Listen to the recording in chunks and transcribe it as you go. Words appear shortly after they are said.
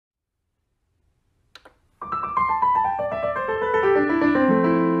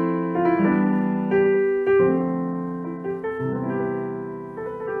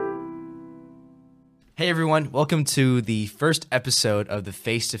Hey everyone, welcome to the first episode of the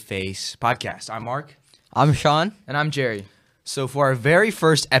Face to Face podcast. I'm Mark. I'm Sean. And I'm Jerry. So for our very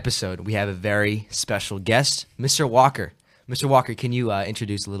first episode, we have a very special guest, Mr. Walker. Mr. Walker, can you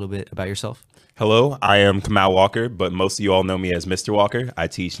introduce a little bit about yourself? Hello, I am Kamau Walker, but most of you all know me as Mr. Walker. I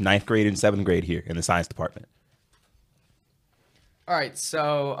teach 9th grade and 7th grade here in the science department. All right,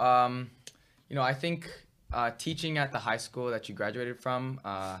 so, I think teaching at the high school that you graduated from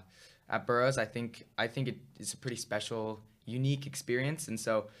at Burroughs, I think it's a pretty special, unique experience. And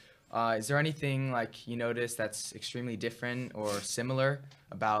so is there anything like you noticed that's extremely different or similar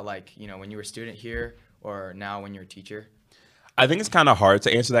about when you were a student here or now when you're a teacher? I think it's kind of hard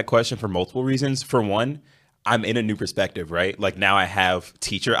to answer that question for multiple reasons. For one, I'm in a new perspective, right? Like now I have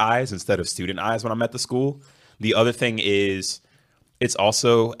teacher eyes instead of student eyes when I'm at the school. The other thing is it's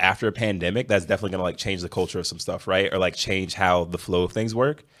also after a pandemic that's definitely going to change the culture of some stuff, right? Or change how the flow of things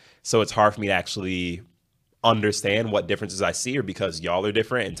work. So it's hard for me to actually understand what differences I see or because y'all are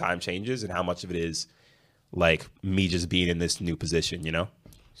different and time changes and how much of it is me just being in this new position, you know?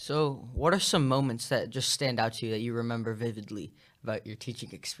 So what are some moments that just stand out to you that you remember vividly about your teaching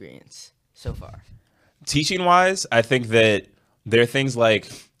experience so far? Teaching wise, I think that there are things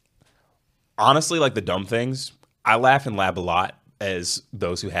honestly, the dumb things. I laugh in lab a lot, as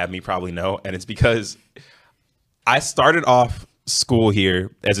those who have me probably know. And it's because I started off school here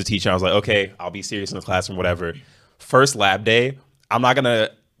as a teacher. I was like, okay, I'll be serious in the classroom, whatever. First lab day, I'm not going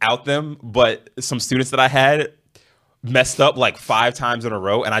to out them, but some students that I had messed up 5 times in a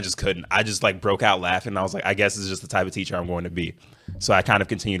row and I just couldn't. I just broke out laughing. I was like, I guess this is just the type of teacher I'm going to be. So I kind of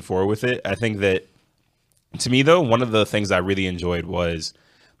continued forward with it. I think that to me though, one of the things I really enjoyed was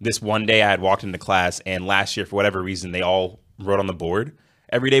this one day I had walked into class and last year, for whatever reason, they all wrote on the board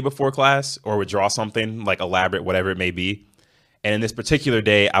every day before class or would draw something elaborate, whatever it may be. And in this particular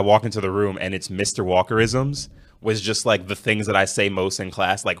day, I walk into the room and it's Mr. Walkerisms was just the things that I say most in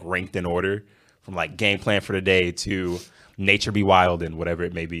class, ranked in order. From game plan for the day to nature be wild and whatever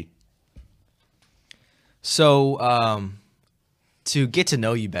it may be. So to get to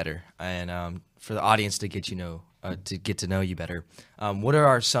know you better and for the audience to get to know you better, what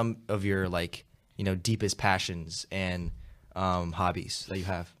are some of your deepest passions and hobbies that you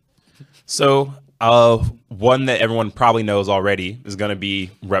have? So one that everyone probably knows already is going to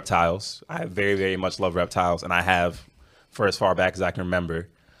be reptiles. I very, very much love reptiles, and I have for as far back as I can remember.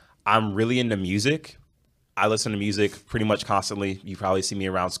 I'm really into music. I listen to music pretty much constantly. You probably see me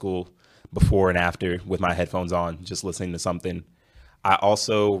around school before and after with my headphones on, just listening to something. I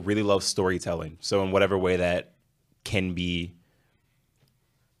also really love storytelling. So in whatever way that can be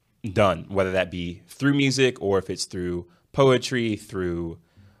done, whether that be through music or if it's through poetry, through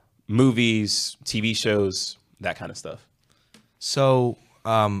movies, TV shows, that kind of stuff. So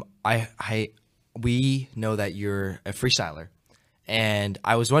we know that you're a freestyler. And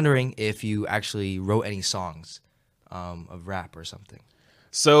I was wondering if you actually wrote any songs of rap or something.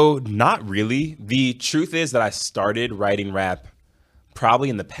 So not really. The truth is that I started writing rap probably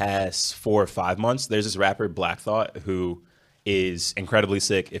in the past 4 or 5 months. There's this rapper, Black Thought, who is incredibly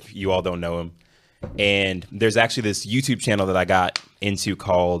sick if you all don't know him. And there's actually this YouTube channel that I got into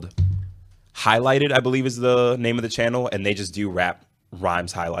called Highlighted, I believe is the name of the channel. And they just do rap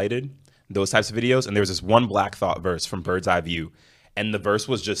rhymes highlighted, those types of videos. And there was this one Black Thought verse from Bird's Eye View. And the verse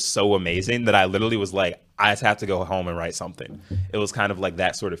was just so amazing that I literally was like, I just have to go home and write something. It was kind of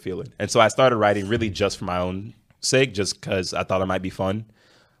that sort of feeling. And so I started writing really just for my own sake, just because I thought it might be fun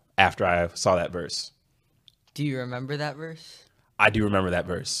after I saw that verse. Do you remember that verse? I do remember that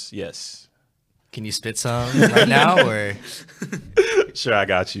verse, yes. Can you spit some right now? Or Sure, I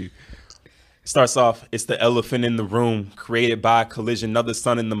got you. Starts off, it's the elephant in the room, created by a collision, another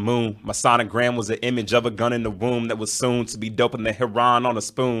sun in the moon. My sonogram was an image of a gun in the womb that was soon to be doping the Heron on a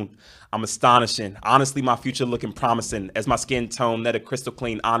spoon. I'm astonishing. Honestly, my future looking promising as my skin tone that a crystal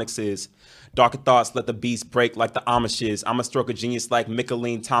clean onyx is. Darker thoughts let the beast break like the Amish is. I'm a stroke of genius like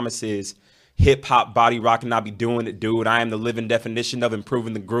Mickalene Thomas is. Hip hop, body rocking, I be doing it, dude. I am the living definition of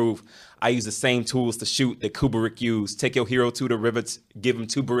improving the groove. I use the same tools to shoot that Kubrick used. Take your hero to the river, give him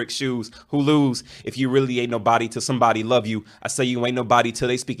 2 brick shoes. Who lose? If you really ain't nobody till somebody love you. I say you ain't nobody till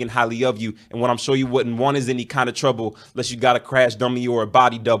they speaking highly of you. And what I'm sure you wouldn't want is any kind of trouble, unless you got a crash dummy or a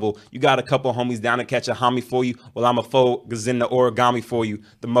body double. You got a couple homies down to catch a homie for you. Well, I'm a focus in the origami for you.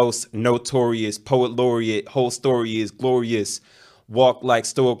 The most notorious poet laureate. Whole story is glorious. Walk like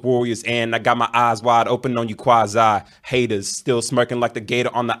stoic warriors, and I got my eyes wide open on you quasi haters, still smirking like the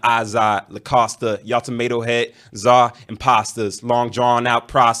gator on the Izod, Lacosta, y'all tomato head, czar imposters, long drawn out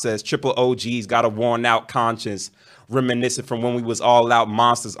process, triple OGs got a worn out conscience, Reminiscent from when we was all out,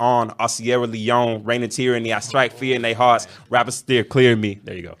 monsters on. Our Sierra Leone, reign of tyranny. I strike fear in their hearts. Rappers steer clear of me.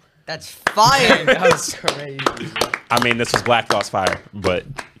 There you go. That's fire. That was crazy. I mean, this was Black Thought's fire, but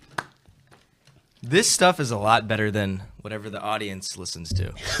This stuff is a lot better than whatever the audience listens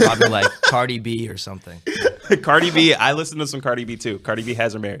to. Probably like Cardi B or something. Cardi B, I listen to some Cardi B too. Cardi B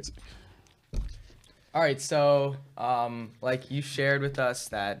has her merits. All right, so like you shared with us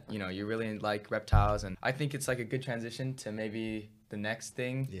that you really like reptiles, and I think it's like a good transition to maybe the next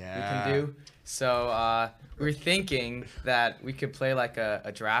thing we can do. So we're thinking that we could play like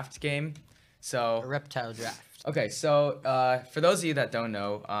a draft game. So A reptile draft. okay, so for those of you that don't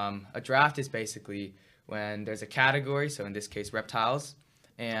know, a draft is basically when there's a category. So in this case, reptiles,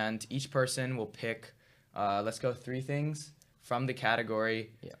 and each person will pick. Let's go 3 things from the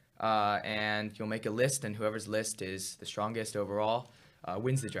category. Yeah. And you'll make a list, and whoever's list is the strongest overall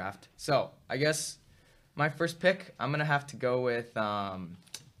wins the draft. So I guess my first pick, I'm gonna have to go with,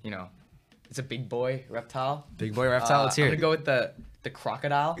 it's a big boy reptile. Big boy reptile, let's hear I'm it. gonna go with the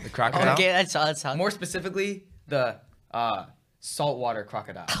crocodile. The crocodile? Okay, that's all. More specifically, the saltwater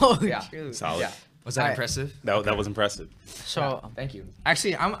crocodile. Oh, yeah. shoot. Solid. Yeah. Was that Alright. impressive? That was impressive. So, Thank you.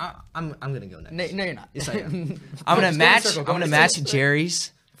 Actually, I'm gonna go next. no, you're not. Yes, I am. I'm gonna Just go in a match. circle, I'm go in gonna a match circle.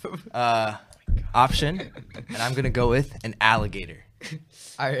 Jerry's option, and I'm gonna go with an alligator.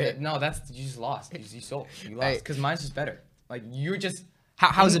 All right. No, you just lost. You sold. You lost Hey. because mine's just better. Like you're just.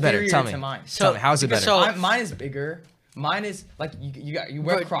 How is it better? inferior Tell me. to mine. Tell me. How is it better? So- Mine is bigger. Mine is like you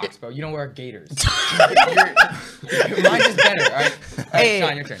wear Bro, Crocs, bro. You don't wear Gators. Mine's is better. All right. All right, Hey,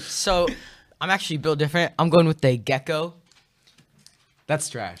 Sean, your turn. so I'm actually built different. I'm going with the gecko. That's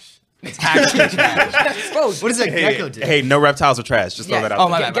trash. It's actually trash. Bro, What does a gecko do? Hey, no reptiles are trash. Just throw that out Oh,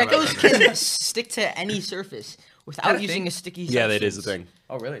 there. my bad, my bad. Geckos can stick to any surface without a using thing? a sticky Yeah, that is a substance. thing.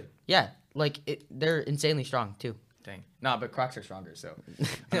 Oh, really? Yeah, like they're insanely strong too. Dang. Nah, but Crocs are stronger, so. I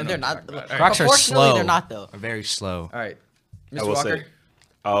don't know They're what not. you're talking about. Crocs are Proportionally, slow. They're not though. Are very slow. All right. I Mr. will Walker.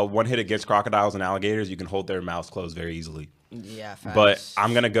 say, one hit against crocodiles and alligators, you can hold their mouths closed very easily. Yeah, facts. But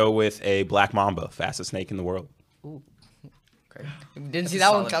I'm gonna go with a black mamba, fastest snake in the world. Okay. didn't That's see a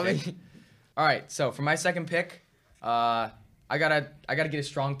that one solid coming. pick. All right. So for my second pick, I gotta get a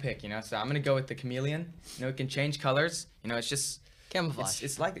strong pick. So I'm gonna go with the chameleon. It can change colors. It's just. Camouflage.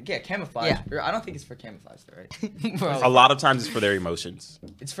 It's like camouflage. Yeah. Or I don't think it's for camouflage though, right? Bro. A lot of times it's for their emotions.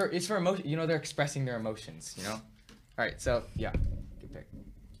 It's for emotion. They're expressing their emotions. All right. So yeah, good pick.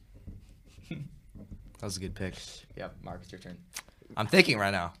 That was a good pick. Yeah, Mark, it's your turn. I'm thinking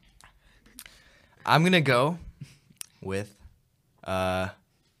right now. I'm gonna go with a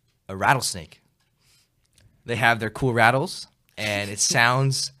rattlesnake. They have their cool rattles, and it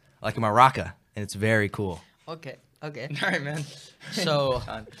sounds like a maraca, and it's very cool. Okay. All right, man. So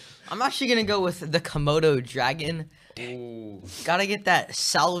Sean. I'm actually gonna go with the Komodo dragon. Ooh. Gotta get that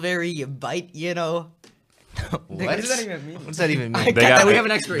salivary bite, What does that even mean? What does that even mean? I got that. We have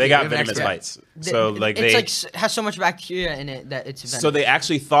an expert. They here. got We have an venomous expert. bites. So like it's they. like has so much bacteria in it that it's venomous. So they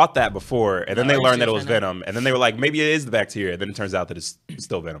actually thought that before, and then they Oh, learned that it shit, was I know. venom, and then they were like, maybe it is the bacteria. Then it turns out that it's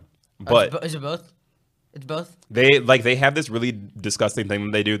still venom. Oh, But is it both? It's both. they have this really disgusting thing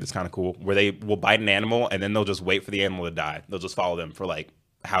that they do that's kind of cool, where they will bite an animal and then they'll just wait for the animal to die. They'll just follow them for like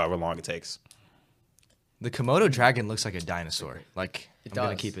however long it takes. The Komodo dragon looks like a dinosaur. Like, It I'm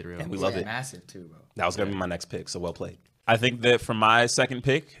gonna does. keep it real. And we It's love it. Massive too, bro. That was gonna be my next pick, so well played. I think that for my second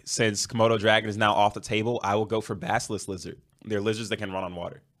pick, since Komodo dragon is now off the table, I will go for basilisk lizard. They're lizards that can run on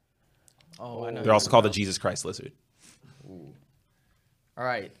water. Oh, I know. They're also called the Jesus Christ lizard. All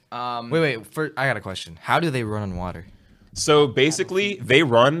right. Wait. I got a question. How do they run on water? So basically, they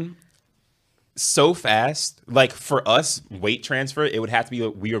run so fast. Like for us, weight transfer, it would have to be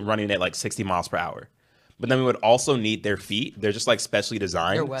we were running at like 60 miles per hour. But then we would also need their feet. They're just like specially They're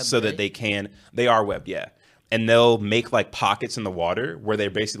designed webbed, so that right? they are webbed, yeah. And they'll make like pockets in the water where they're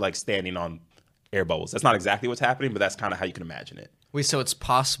basically like standing on air bubbles. That's not exactly what's happening, but that's kind of how you can imagine it. Wait, so it's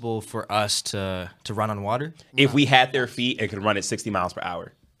possible for us to run on water? If we had their feet and could run at 60 miles per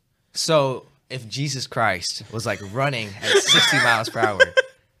hour. So if Jesus Christ was like running at 60 miles per hour,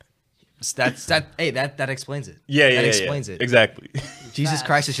 that explains it. That explains it. Exactly. Jesus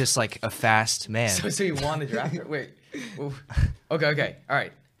Christ is just like a fast man. So you won the draft? Wait. Ooh. Okay. All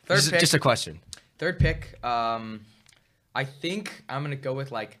right. Third pick. Just a question. Third pick. I think I'm gonna go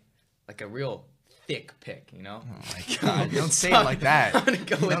with like a real thick pick. Oh my God! Don't say it like that. I'm gonna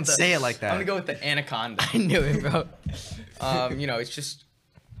go with Don't say it like that. I'm gonna go with the anaconda. I knew it, bro. It's just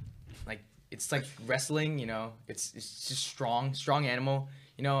it's like wrestling. It's just strong animal.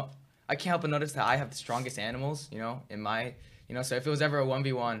 I can't help but notice that I have the strongest animals. In my You know, so if it was ever a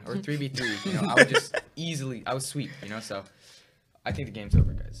 1v1 or 3v3, you know, I would just I would sweep, you know, so I think the game's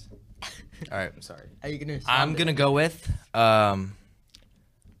over, guys. All right. I'm sorry. Are you gonna? I'm going to go with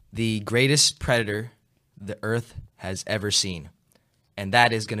the greatest predator the Earth has ever seen. And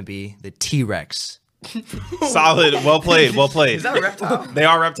that is going to be the T-Rex. Solid. Well played. Well played. Is that a reptile? They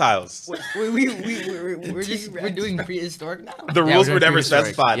are reptiles. We're doing prehistoric now. The Yeah, rules we're were doing never prehistoric.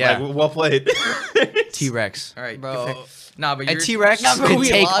 specified. Yeah. Like, well played. T-Rex. All right, Bro. good pick. Nah, but A you're T-Rex Nah, bro, could we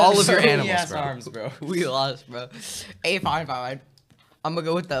take lost. all of your So animals, yes bro. arms, bro. We lost, bro. Hey, fine. I'm gonna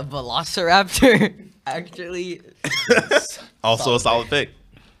go with the Velociraptor. Actually, Also a solid pick.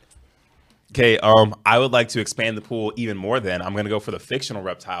 Okay, I would like to expand the pool even more then. I'm going to go for the fictional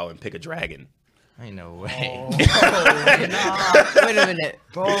reptile and pick a dragon. Ain't no way. wait a minute.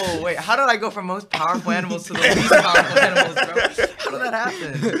 Bro, wait, how did I go from most powerful animals to the least powerful animals, bro? How did that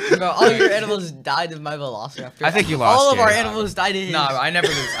happen? Bro, all your animals died of my Velociraptor. I think you lost, All of our Gary. animals died of his. Nah, I never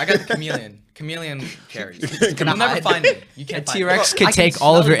lose. I got the chameleon. Chameleon carries. You'll never hide. find it. You A can't find T-Rex it. could I can take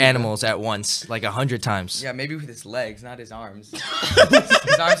all of smell your you, bro. animals at once, like 100 times. Yeah, maybe with his legs, not his arms.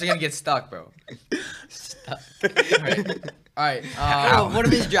 His arms are gonna get stuck, bro. All right. Bro, what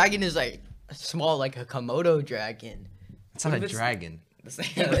if his dragon is like small, like a Komodo dragon? It's not a if it's- dragon.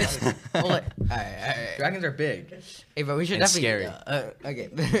 Alright. Dragons are big. Hey, bro, we should And definitely.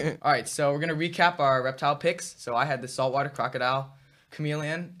 Okay. All right, so we're gonna recap our reptile picks. So I had the saltwater crocodile,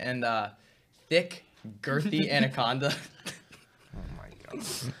 chameleon, and thick, girthy anaconda. Oh my god.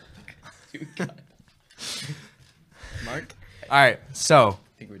 Dude, God. Mark, All right, so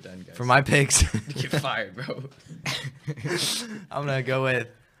I think we're done, guys. for my picks, Get fired, bro. I'm gonna go with,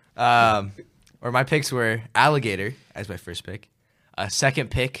 or my picks were alligator as my first pick. Second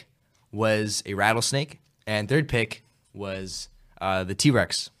pick was a rattlesnake, and third pick was the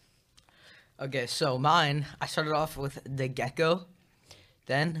T-Rex. Okay, so mine, I started off with the gecko.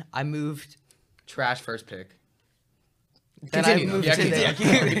 Then I moved. Trash first pick. Then Continue. I moved Yeah, to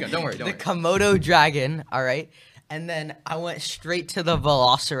continue. Don't worry. the Komodo dragon. All right, and then I went straight to the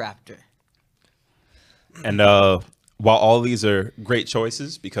Velociraptor. And while all these are great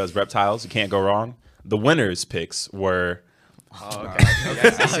choices because reptiles, you can't go wrong, the winners' picks were Oh, okay.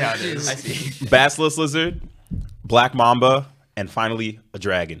 I see how it is. I see. Basilisk lizard, black mamba, and finally a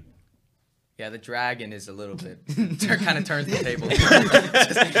dragon. Yeah, the dragon is a little bit kind of turns the table.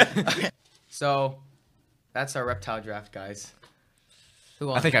 So, that's our reptile draft, guys. Who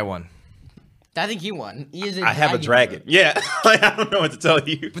won? I think I won. I think he won. He is I have a dragon. Yeah, like, I don't know what to tell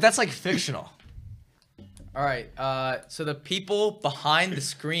you. But that's like fictional. All right. So the people behind the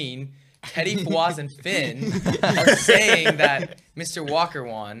screen, Teddy, Fawaz, and Finn, are saying that Mr. Walker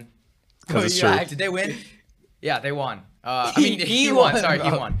won. Because it's Oh, true. Did they win? Yeah, they won. I He- mean, he he won. won, Sorry, he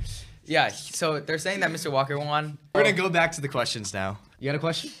bro. won. Yeah. So they're saying that Mr. Walker won. We're gonna go back to the questions now. You got a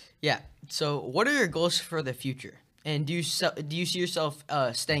question? Yeah. So, what are your goals for the future? And do you see yourself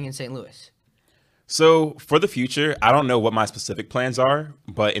staying in St. Louis? So for the future, I don't know what my specific plans are,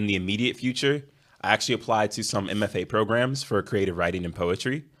 but in the immediate future, I actually applied to some MFA programs for creative writing and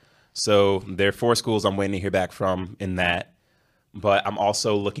poetry. So there are 4 schools I'm waiting to hear back from in that. But I'm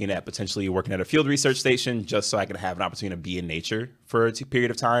also looking at potentially working at a field research station just so I can have an opportunity to be in nature for a period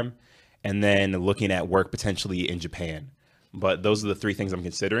of time. And then looking at work potentially in Japan. But those are the 3 things I'm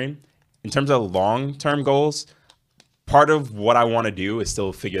considering. In terms of long-term goals, part of what I want to do is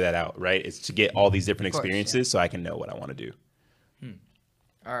still figure that out, right? It's to get all these different Of course, experiences so I can know what I want to do.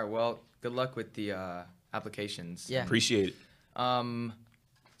 All right. Well, good luck with the applications. Yeah. Appreciate it.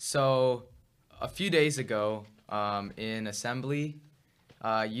 So a few days ago, in assembly,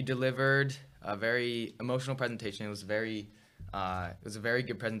 you delivered a very emotional presentation. It was a very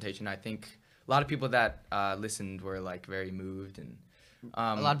good presentation. I think a lot of people that listened were like very moved, and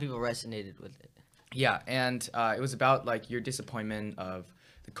A lot of people resonated with it. yeah, and it was about like your disappointment of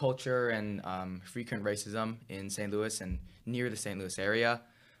the culture and frequent racism in St. Louis and near the St. Louis area.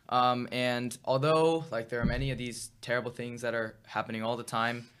 And although like there are many of these terrible things that are happening all the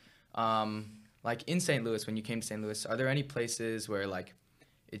time, like in St. Louis, when you came to St. Louis, are there any places where like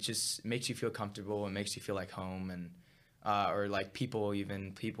it just makes you feel comfortable and makes you feel like home, and or like people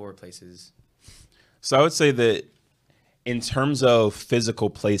or places? So I would say that in terms of physical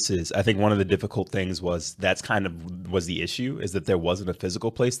places, I think one of the difficult things was the issue is that there wasn't a physical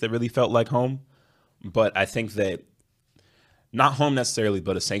place that really felt like home. But I think that not home necessarily,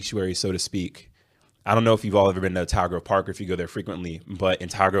 but a sanctuary, so to speak. I don't know if you've all ever been to Tower Grove Park or if you go there frequently, but in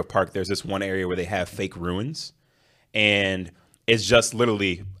Tower Grove Park, there's this one area where they have fake ruins. And it's just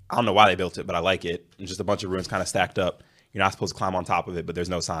literally, I don't know why they built it, but I like it. It's just a bunch of ruins kind of stacked up. You're not supposed to climb on top of it, but there's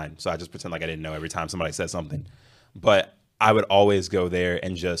no sign. So I just pretend like I didn't know every time somebody said something. But I would always go there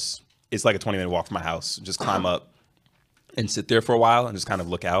and just, it's like a 20-minute walk from my house, just climb up and sit there for a while and just kind of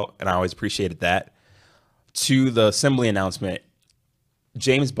look out. And I always appreciated that. To the assembly announcement,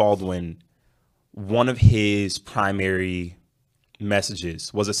 James Baldwin, one of his primary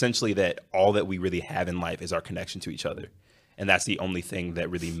messages was essentially that all that we really have in life is our connection to each other. And that's the only thing that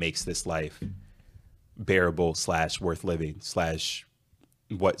really makes this life bearable / worth living /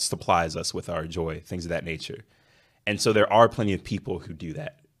 what supplies us with our joy, things of that nature. And so there are plenty of people who do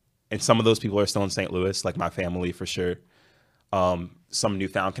that. And some of those people are still in St. Louis, like my family for sure. Some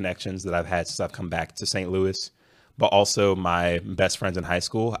newfound connections that I've had since I've come back to St. Louis, but also my best friends in high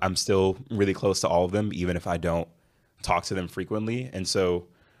school. I'm still really close to all of them, even if I don't talk to them frequently. And so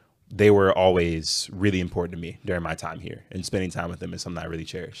they were always really important to me during my time here, and spending time with them is something I really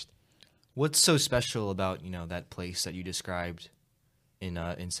cherished. What's so special about, that place that you described in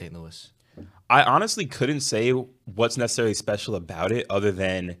St. Louis? I honestly couldn't say what's necessarily special about it other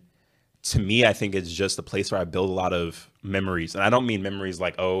than, to me, I think it's just a place where I build a lot of memories. And I don't mean memories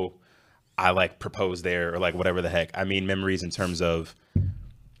like, oh, I like proposed there or like whatever the heck. I mean memories in terms of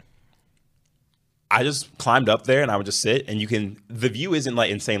I just climbed up there and I would just sit, and the view isn't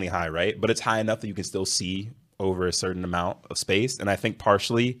like insanely high, right? But it's high enough that you can still see over a certain amount of space. And I think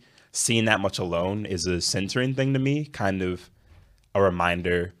partially seeing that much alone is a centering thing to me, kind of a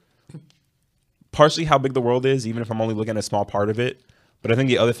reminder, partially how big the world is, even if I'm only looking at a small part of it. But I think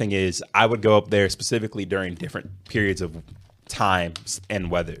the other thing is I would go up there specifically during different periods of times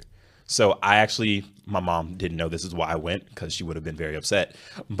and weather. So my mom didn't know this is why I went, because she would have been very upset.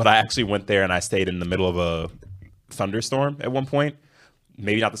 But I actually went there and I stayed in the middle of a thunderstorm at one point.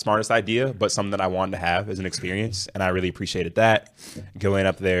 Maybe not the smartest idea, but something that I wanted to have as an experience. And I really appreciated that. Going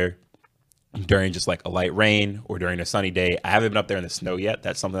up there during just like a light rain or during a sunny day. I haven't been up there in the snow yet.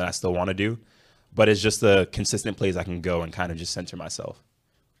 That's something that I still want to do. But it's just a consistent place I can go and kind of just center myself.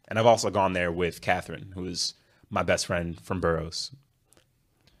 And I've also gone there with Catherine, who is my best friend from Burroughs.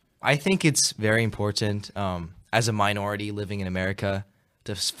 I think it's very important as a minority living in America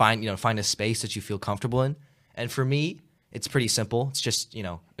to find a space that you feel comfortable in. And for me, it's pretty simple. It's just,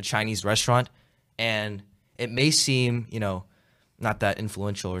 a Chinese restaurant. And it may seem, not that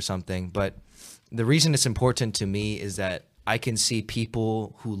influential or something, but the reason it's important to me is that I can see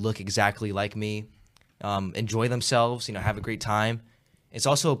people who look exactly like me, enjoy themselves, have a great time. It's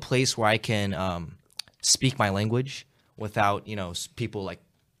also a place where I can speak my language without, people like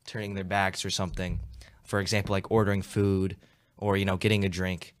turning their backs or something. For example, like ordering food or, getting a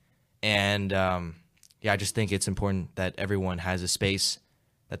drink. And I just think it's important that everyone has a space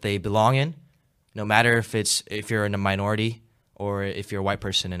that they belong in, no matter if you're in a minority or if you're a white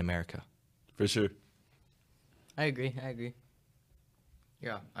person in America. For sure. I agree.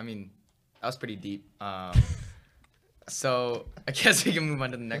 Yeah, I mean, that was pretty deep. So I guess we can move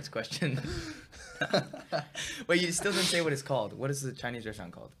on to the next question. Wait, you still didn't say what it's called. What is the Chinese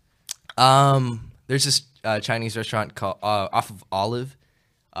restaurant called? There's this Chinese restaurant called off of Olive,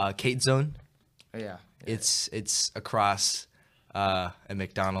 Kate Zone. Oh, yeah. It's across a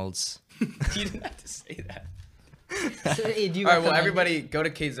McDonald's. You didn't have to say that. So, hey, do you All right, well, recommend- everybody go to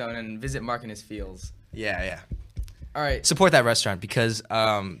K-Zone and visit Mark and his fields. Yeah. All right. Support that restaurant because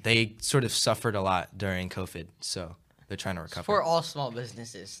they sort of suffered a lot during COVID, so they're trying to recover. For all small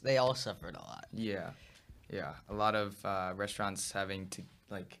businesses, they all suffered a lot. Yeah. A lot of restaurants having to,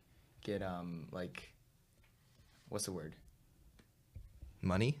 get, what's the word?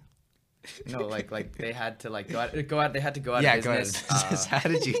 Money? No, they had to go out. They had to go out Yeah, of go ahead. business. How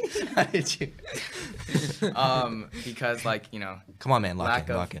did you? Because Come on, man, lack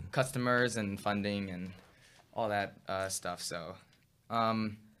lock of in. customers and funding and all that stuff. So, all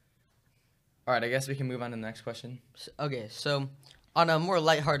right, I guess we can move on to the next question. Okay, so on a more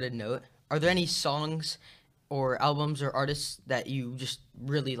lighthearted note, are there any songs or albums or artists that you just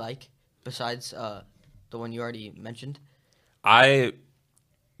really like besides the one you already mentioned? I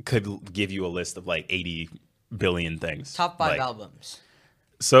could give you a list of 80 billion things. Top 5 albums.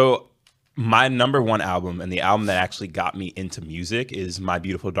 So my number one album, and the album that actually got me into music, is My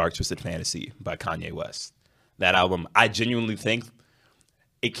Beautiful Dark Twisted Fantasy by Kanye West. That album, I genuinely think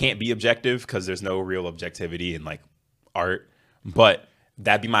it can't be objective because there's no real objectivity in art, but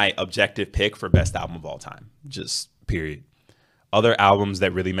that'd be my objective pick for best album of all time, just period. Other albums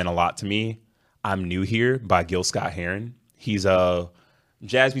that really meant a lot to me, I'm New Here by Gil Scott-Heron. He's a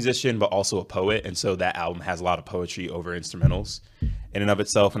jazz musician, but also a poet. And so that album has a lot of poetry over instrumentals in and of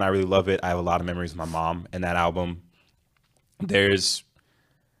itself. And I really love it. I have a lot of memories of my mom in that album. There's,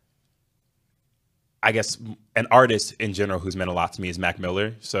 I guess, an artist in general who's meant a lot to me is Mac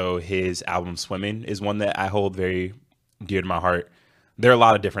Miller. So his album Swimming is one that I hold very dear to my heart. There are a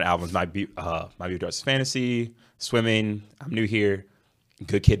lot of different albums. My Beautiful Dark Fantasy, Swimming, I'm New Here,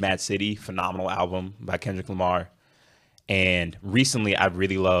 Good Kid, Mad City, phenomenal album by Kendrick Lamar. And recently, I've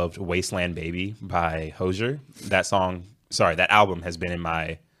really loved Wasteland Baby by Hozier. That album has been in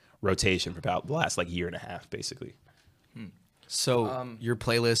my rotation for about the last year and a half, basically. So your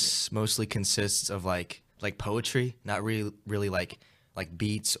playlist mostly consists of like poetry, not really like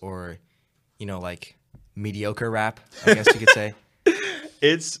beats or like mediocre rap, I guess you could say.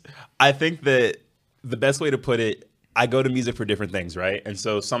 I think that the best way to put it, I go to music for different things, right? And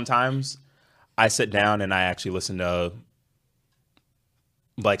so sometimes I sit down and I actually listen to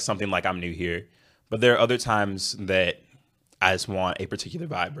something like I'm New Here. But there are other times that I just want a particular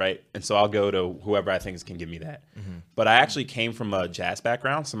vibe, right? And so I'll go to whoever I think can give me that. Mm-hmm. But I actually came from a jazz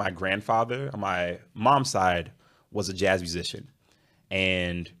background. So my grandfather on my mom's side was a jazz musician.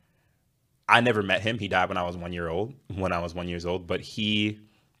 And I never met him. He died when I was 1 year old, but he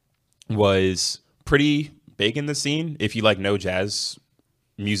was pretty big in the scene. If you know jazz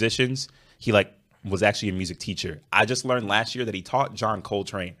musicians, he was actually a music teacher. I just learned last year that he taught John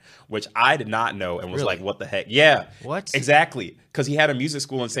Coltrane, which I did not know and was really? What the heck? Yeah. What? Exactly. Because he had a music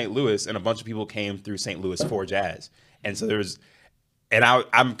school in St. Louis and a bunch of people came through St. Louis for jazz. And so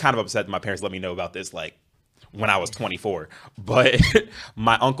I'm kind of upset that my parents let me know about this when I was 24. But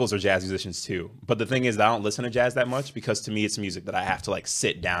my uncles are jazz musicians too. But the thing is that I don't listen to jazz that much because to me it's music that I have to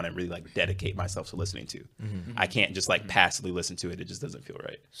sit down and really dedicate myself to listening to. Mm-hmm. I can't just passively listen to it. It just doesn't feel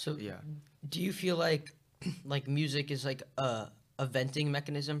right. So yeah. Do you feel like music is a venting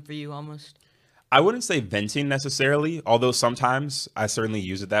mechanism for you almost? I wouldn't say venting necessarily, although sometimes I certainly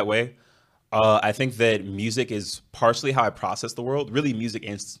use it that way. I think that music is partially how I process the world, really music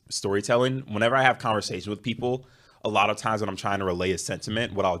and storytelling. Whenever I have conversations with people, a lot of times when I'm trying to relay a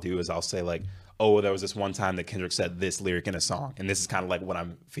sentiment, what I'll do is I'll say oh, there was this one time that Kendrick said this lyric in a song, and this is kind of what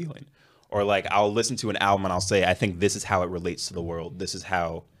I'm feeling. Or I'll listen to an album and I'll say, I think this is how it relates to the world. This is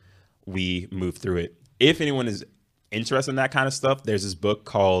how we move through it. If anyone is interested in that kind of stuff, there's this book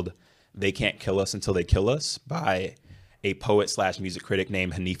called They Can't Kill Us Until They Kill Us by a poet/music critic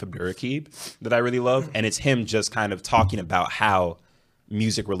named Hanif Abdurraqib that I really love. And it's him just kind of talking about how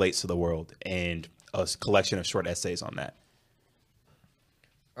music relates to the world and a collection of short essays on that.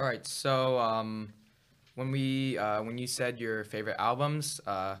 All right. So when you said your favorite albums,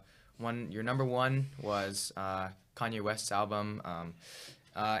 your number one was Kanye West's album.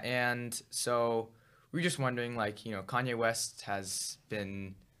 And so we were just wondering, Kanye West has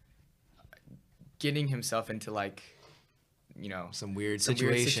been getting himself into some weird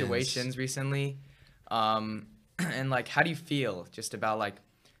situations recently. And how do you feel just about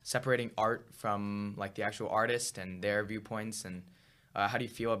separating art from the actual artist and their viewpoints, and how do you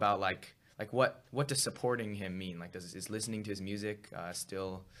feel about what does supporting him mean? Is listening to his music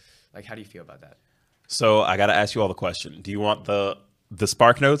still how do you feel about that? So I got to ask you all the question. Do you want the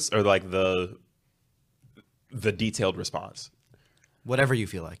Spark Notes or the detailed response? Whatever you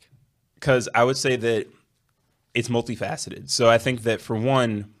feel like. Because I would say that it's multifaceted. So I think that for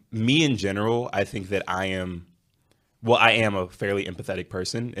one, me in general, I think that I am a fairly empathetic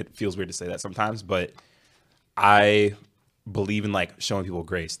person. It feels weird to say that sometimes, but I believe in showing people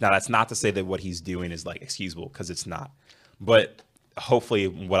grace. Now that's not to say that what he's doing is excusable, because it's not. But hopefully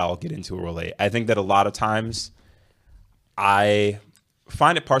what I'll get into will relate. I think that a lot of times I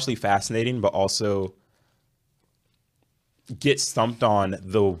find it partially fascinating, but also get stumped on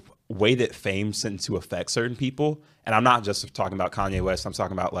the way that fame tends to affect certain people. And I'm not just talking about Kanye West. I'm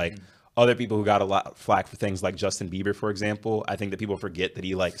talking about other people who got a lot of flack for things like Justin Bieber, for example. I think that people forget that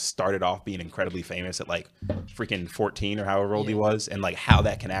he started off being incredibly famous at freaking 14 or however old he was, and how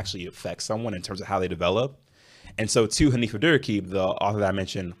that can actually affect someone in terms of how they develop. And so to Hanif Abdurraqib, the author that I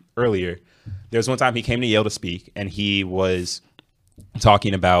mentioned earlier, there was one time he came to Yale to speak, and he was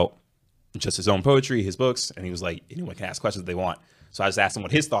talking about just his own poetry, his books, and he was anyone can ask questions they want. So I just asked him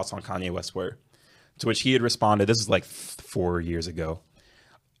what his thoughts on Kanye West were, to which he had responded, this is 4 years ago,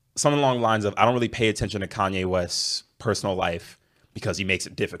 something along the lines of, I don't really pay attention to Kanye West's personal life because he makes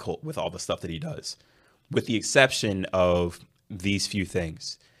it difficult with all the stuff that he does, with the exception of these few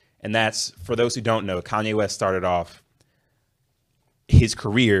things. And that's, for those who don't know, Kanye West started off his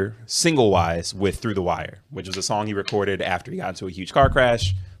career single-wise with Through the Wire, which was a song he recorded after he got into a huge car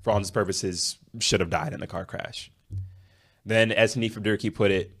crash. For all intents and purposes, should have died in the car crash. Then, as Hanif Abdurraqib put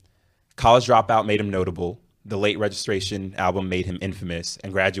it, College Dropout made him notable, The Late Registration album made him infamous,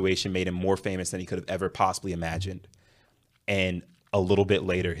 and Graduation made him more famous than he could have ever possibly imagined. And a little bit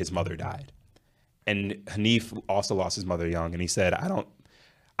later, his mother died. And Hanif also lost his mother young, and he said,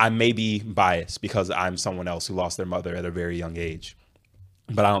 I I may be biased because I'm someone else who lost their mother at a very young age.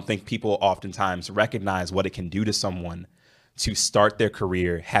 But I don't think people oftentimes recognize what it can do to someone to start their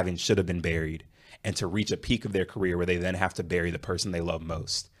career having should have been buried and to reach a peak of their career where they then have to bury the person they love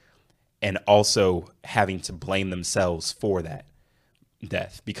most. And also having to blame themselves for that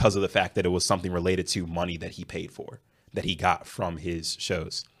death because of the fact that it was something related to money that he paid for, that he got from his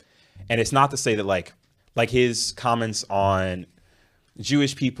shows. And it's not to say that like his comments on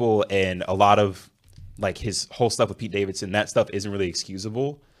Jewish people and a lot of like his whole stuff with Pete Davidson, that stuff isn't really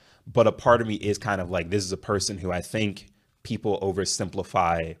excusable. But a part of me is kind of like, this is a person who I think people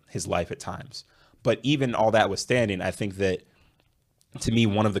oversimplify his life at times. But even all that withstanding, I think that to me,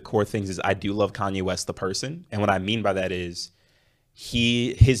 one of the core things is I do love Kanye West, the person. And what I mean by that is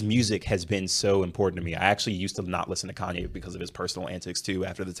his music has been so important to me. I actually used to not listen to Kanye because of his personal antics too,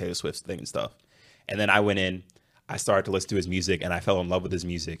 after the Taylor Swift thing and stuff. And then I went in, I started to listen to his music and I fell in love with his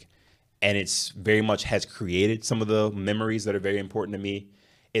music. And it's very much has created some of the memories that are very important to me.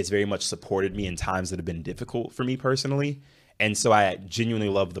 It's very much supported me in times that have been difficult for me personally. And so I genuinely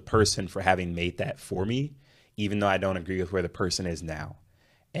love the person for having made that for me, even though I don't agree with where the person is now.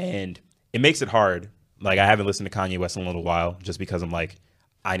 And it makes it hard. Like, I haven't listened to Kanye West in a little while just because I'm like,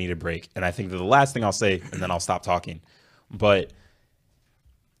 I need a break. And I think that the last thing I'll say, and then I'll stop talking, but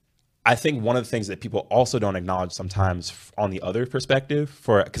I think one of the things that people also don't acknowledge sometimes on the other perspective,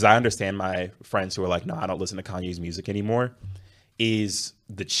 because I understand my friends who are like, no, I don't listen to Kanye's music anymore, is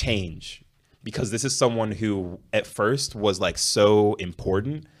the change. Because this is someone who at first was like so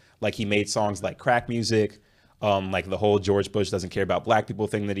important. Like, he made songs like Crack Music, like the whole George Bush doesn't care about black people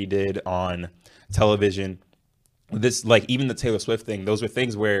thing that he did on television. This, like, even the Taylor Swift thing, those were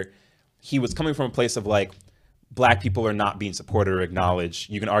things where he was coming from a place of like, black people are not being supported or acknowledged.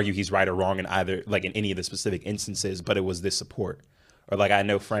 You can argue he's right or wrong in either, like in any of the specific instances, but it was this support. Or like, I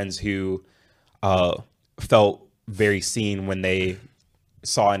know friends who felt very seen when they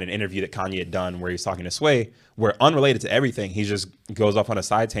saw in an interview that Kanye had done where he's talking to Sway, where unrelated to everything, he just goes off on a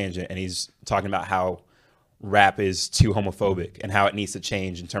side tangent and he's talking about how rap is too homophobic and how it needs to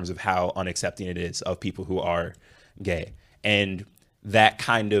change in terms of how unaccepting it is of people who are gay. And that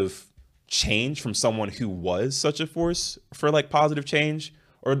kind of change from someone who was such a force for like positive change,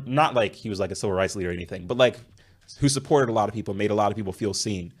 or not like he was like a civil rights leader or anything, but like who supported a lot of people, made a lot of people feel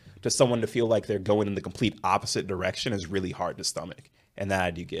seen, to someone to feel like they're going in the complete opposite direction is really hard to stomach. And that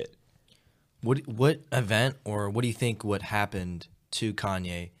I do get. What event or what do you think what happened to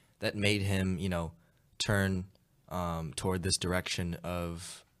Kanye that made him, turn toward this direction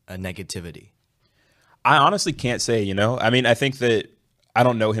of a negativity? I honestly can't say, I mean, I think that I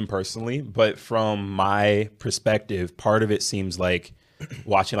don't know him personally, but from my perspective, part of it seems like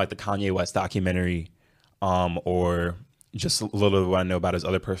watching like the Kanye West documentary, or just a little of what I know about his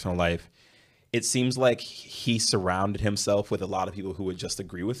other personal life. It seems like he surrounded himself with a lot of people who would just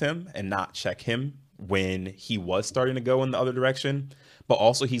agree with him and not check him when he was starting to go in the other direction. But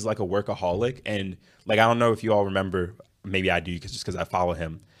also he's like a workaholic. And like, I don't know if you all remember, maybe I do just because I follow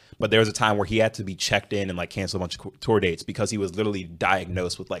him. But there was a time where he had to be checked in and like cancel a bunch of tour dates because he was literally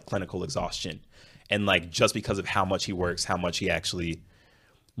diagnosed with like clinical exhaustion. And like, just because of how much he works, how much he actually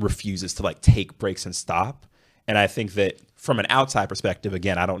refuses to like take breaks and stop. And I think that from an outside perspective,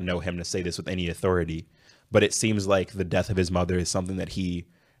 again, I don't know him to say this with any authority, but it seems like the death of his mother is something that he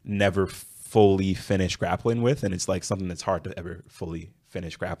never fully finished grappling with. And it's like something that's hard to ever fully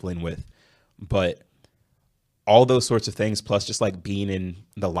finish grappling with. But all those sorts of things, plus just like being in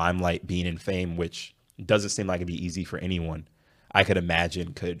the limelight, being in fame, which doesn't seem like it'd be easy for anyone, I could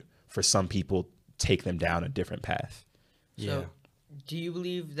imagine could, for some people, take them down a different path. So, do you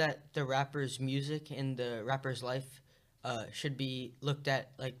believe that the rapper's music and the rapper's life should be looked at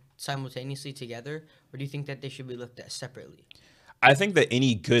like simultaneously together, or do you think that they should be looked at separately? I think that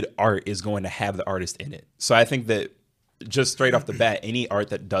any good art is going to have the artist in it. So I think that just straight off the bat, any art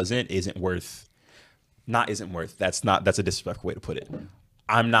that doesn't isn't worth. That's a disrespectful way to put it.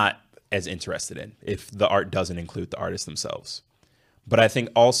 I'm not as interested in if the art doesn't include the artists themselves. But I think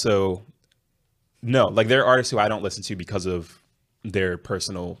also, no, like there are artists who I don't listen to because of their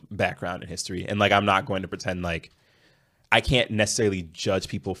personal background and history. And like, I'm not going to pretend like I can't necessarily judge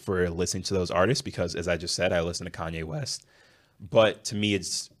people for listening to those artists because, as I just said, I listen to Kanye West. But to me,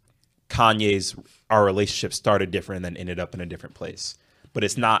 our relationship started different and then ended up in a different place. But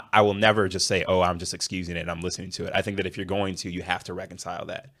it's not, I will never just say, oh, I'm just excusing it and I'm listening to it. I think that if you're going to, you have to reconcile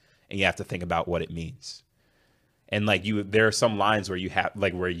that and you have to think about what it means. And like there are some lines where you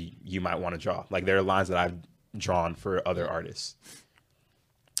might want to draw. Like there are lines that I've drawn for other artists.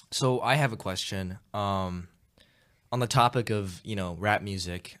 So I have a question. on the topic of rap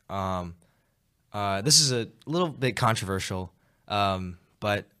music, this is a little bit controversial,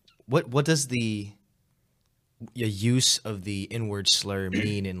 but what does the use of the N-word slur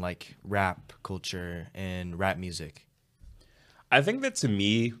mean in like rap culture and rap music? I think that to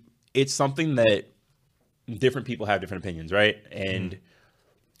me, it's something that different people have different opinions, right? And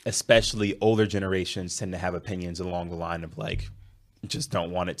especially older generations tend to have opinions along the line of like, just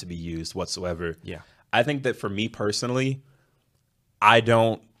don't want it to be used whatsoever. Yeah. I think that for me personally, I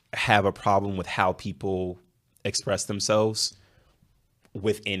don't have a problem with how people express themselves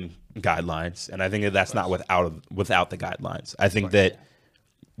within guidelines. And I think that that's not without the guidelines. I think that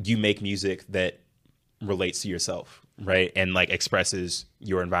you make music that relates to yourself, right? And like expresses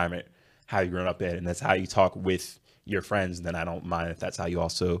your environment, how you're growing up in, and that's how you talk with your friends. Then I don't mind if that's how you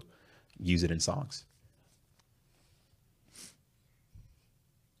also use it in songs.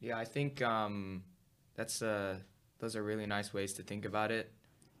 Yeah, I think those are really nice ways to think about it,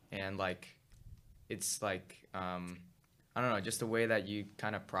 and like it's like I don't know, just the way that you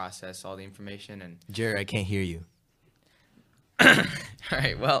kind of process all the information. And Jared, I can't hear you. all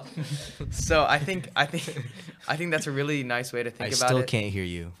right, well, so I think that's a really nice way to think I about it. still can't hear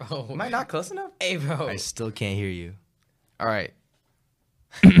you. Bro. Am I not close enough? Hey, bro. I still can't hear you. All right.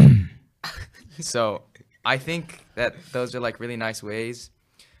 So I think that those are like really nice ways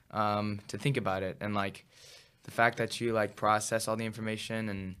to think about it, and like the fact that you like process all the information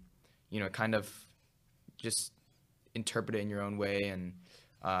and kind of just interpret it in your own way, and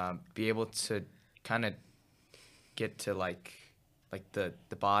be able to kind of get to like the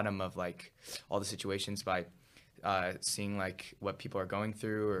bottom of like all the situations by seeing like what people are going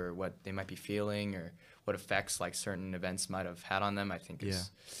through or what they might be feeling or what effects like certain events might have had on them. I think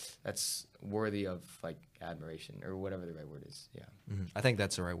that's worthy of like admiration, or whatever the right word is. Yeah. Mm-hmm. I think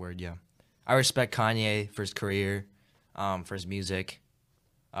that's the right word. Yeah, I respect Kanye for his career, for his music,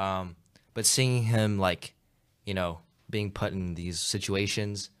 but seeing him like, being put in these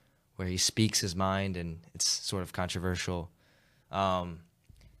situations where he speaks his mind and it's sort of controversial,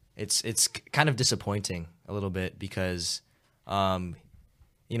 it's kind of disappointing a little bit because,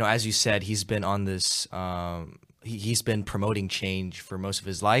 as you said, he's been on this, he's been promoting change for most of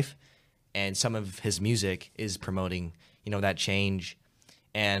his life, and some of his music is promoting, that change.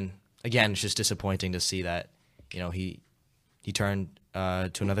 And again, it's just disappointing to see that, he turned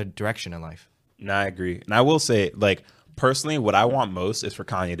to another direction in life. No, I agree. And I will say, like, personally, what I want most is for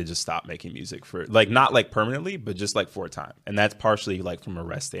Kanye to just stop making music for, like, not like permanently, but just like for a time. And that's partially like from a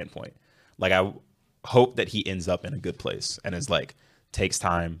rest standpoint. Like, I hope that he ends up in a good place and is like, takes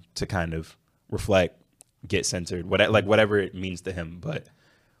time to kind of reflect, get centered, whatever it means to him. But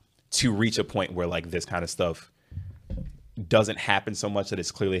to reach a point where like this kind of stuff doesn't happen so much that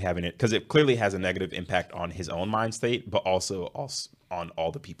it's clearly having it, because it clearly has a negative impact on his own mind state, but also on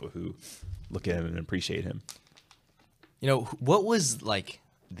all the people who look at him and appreciate him. What was like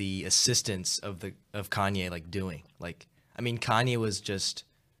the assistance of Kanye like doing? Like, I mean, Kanye was just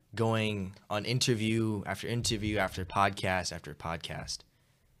going on interview after interview after podcast after podcast,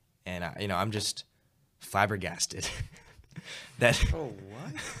 and I'm just flabbergasted that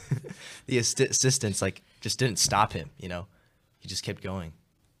the assistants like just didn't stop him. He just kept going.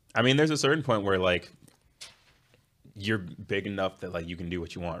 I mean, there's a certain point where like you're big enough that like you can do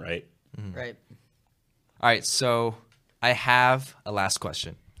what you want, right? Mm-hmm. Right. All right, so I have a last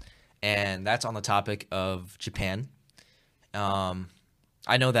question, and that's on the topic of Japan.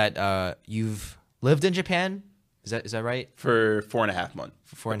 I know that you've lived in Japan. Is that right? For 4.5 months.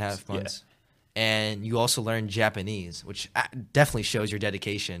 For 4.5 months. Yeah. And you also learned Japanese, which definitely shows your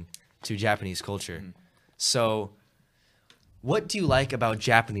dedication to Japanese culture. Mm. So what do you like about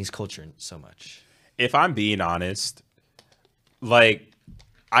Japanese culture so much? If I'm being honest, like,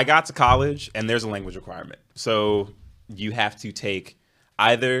 I got to college and there's a language requirement. So you have to take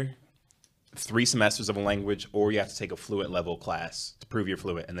either 3 semesters of a language, or you have to take a fluent level class to prove you're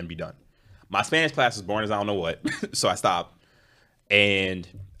fluent and then be done. My Spanish class was boring as I don't know what, so I stopped. And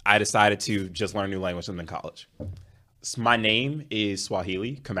I decided to just learn a new language in college. So my name is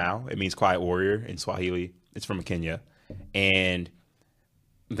Swahili, Kamau. It means quiet warrior in Swahili. It's from Kenya. And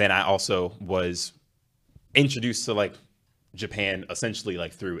then I also was introduced to like Japan essentially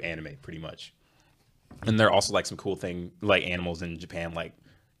like through anime pretty much. And there are also like some cool thing like animals in Japan, like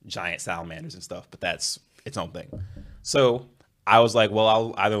giant salamanders and stuff, but that's its own thing. So I was like, well,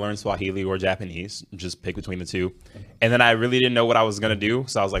 I'll either learn Swahili or Japanese, just pick between the two. And then I really didn't know what I was going to do.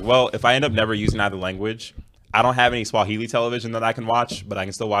 So I was like, well, if I end up never using either language, I don't have any Swahili television that I can watch, but I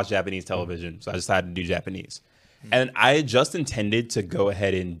can still watch Japanese television. So I decided to do Japanese. And I just intended to go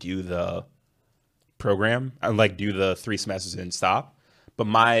ahead and do the program. I like do the 3 semesters and stop. But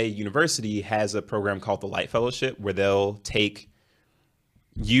my university has a program called the Light Fellowship where they'll take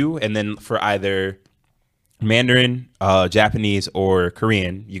you, and then for either Mandarin, Japanese, or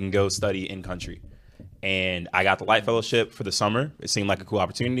Korean, you can go study in country. And I got the Light Fellowship for the summer. It seemed like a cool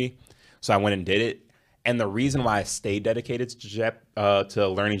opportunity. So I went and did it. And the reason why I stayed dedicated to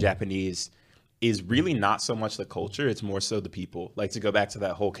learning Japanese is really not so much the culture. It's more so the people. Like, to go back to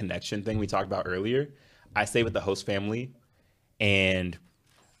that whole connection thing we talked about earlier, I stayed with the host family. And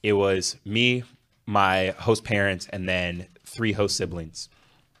it was me, my host parents, and then 3 host siblings.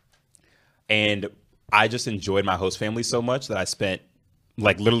 And I just enjoyed my host family so much that I spent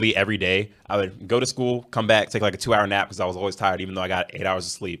like literally every day. I would go to school, come back, take like a 2-hour nap because I was always tired, even though I got 8 hours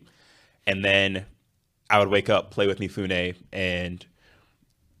of sleep. And then I would wake up, play with Mifune, and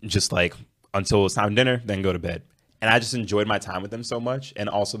just like until it was time for dinner, then go to bed. And I just enjoyed my time with them so much. And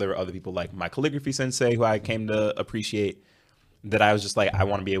also there were other people like my calligraphy sensei who I came to appreciate, that I was just like, I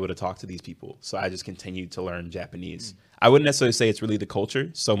want to be able to talk to these people. So I just continued to learn Japanese. I wouldn't necessarily say it's really the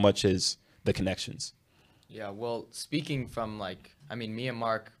culture so much as the connections. Yeah, well, speaking from like, I mean, me and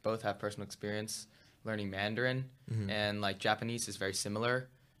Mark both have personal experience learning Mandarin, and like Japanese is very similar.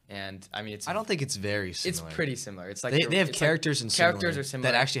 And I mean, I don't think it's very similar. It's pretty similar. It's like they have it's characters like, and characters are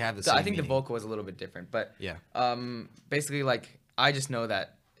similar that actually have the same I think meaning. the vocal is a little bit different, but Yeah. Basically, like I just know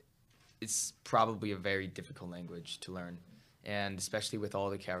that it's probably a very difficult language to learn, and especially with all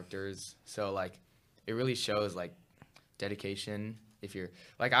the characters. So like, it really shows like dedication. If you're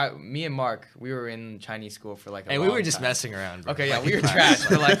like me and Mark, we were in Chinese school for like a Hey, long we were just time. messing around, bro. Okay, yeah, Like, we were trash,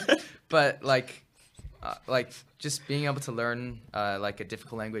 but like just being able to learn like a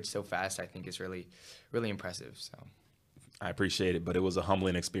difficult language so fast, I think is really, really impressive. So I appreciate it, but it was a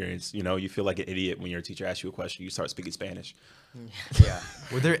humbling experience. You know, you feel like an idiot when your teacher asks you a question, you start speaking Spanish. yeah,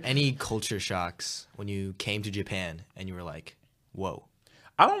 Were there any culture shocks when you came to Japan and you were like, whoa?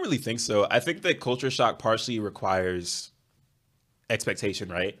 I don't really think so. I think that culture shock partially requires expectation,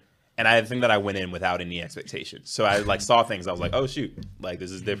 right? And I think that I went in without any expectation. So I like saw things. I was like, oh shoot, like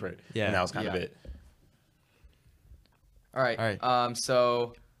this is different. Yeah. And that was kind of Yeah. it. all right. All right.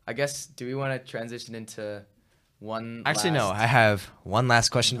 So I guess do we want to transition into one? Actually, no. I have one last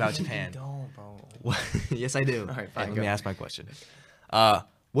question about Japan. Don't, bro. Yes, I do. All right, And fine, let go. me ask my question.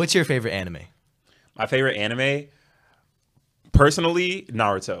 What's your favorite anime? My favorite anime, personally,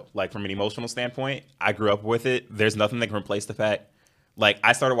 Naruto. Like from an emotional standpoint, I grew up with it. There's nothing that can replace the fact. Like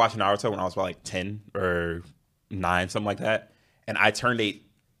I started watching Naruto when I was about like 10 or 9, something like that. And I turned 8.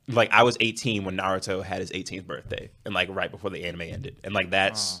 Like I was 18 when Naruto had his 18th birthday, and like right before the anime ended. And like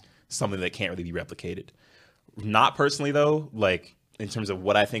that's something that can't really be replicated. Not personally though, like in terms of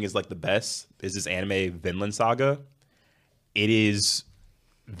what I think is like the best is this anime Vinland Saga. It is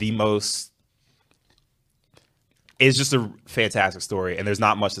the most, it's just a fantastic story, and there's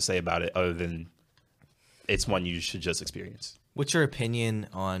not much to say about it other than it's one you should just experience. What's your opinion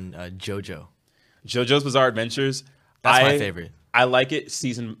on JoJo? JoJo's Bizarre Adventures. That's my favorite. I like it.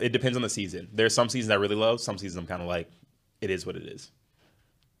 It depends on the season. There's some seasons I really love. Some seasons I'm kind of like, it is what it is.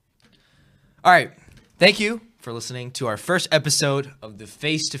 All right. Thank you for listening to our first episode of the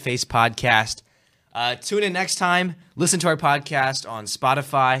Face to Face podcast. Tune in next time. Listen to our podcast on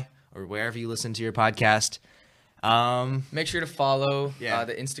Spotify or wherever you listen to your podcast. Make sure to follow Yeah.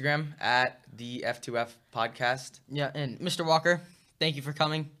 the Instagram at the F2F podcast. Yeah, and Mr. Walker, thank you for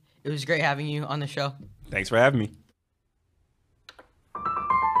coming. It was great having you on the show. Thanks for having me.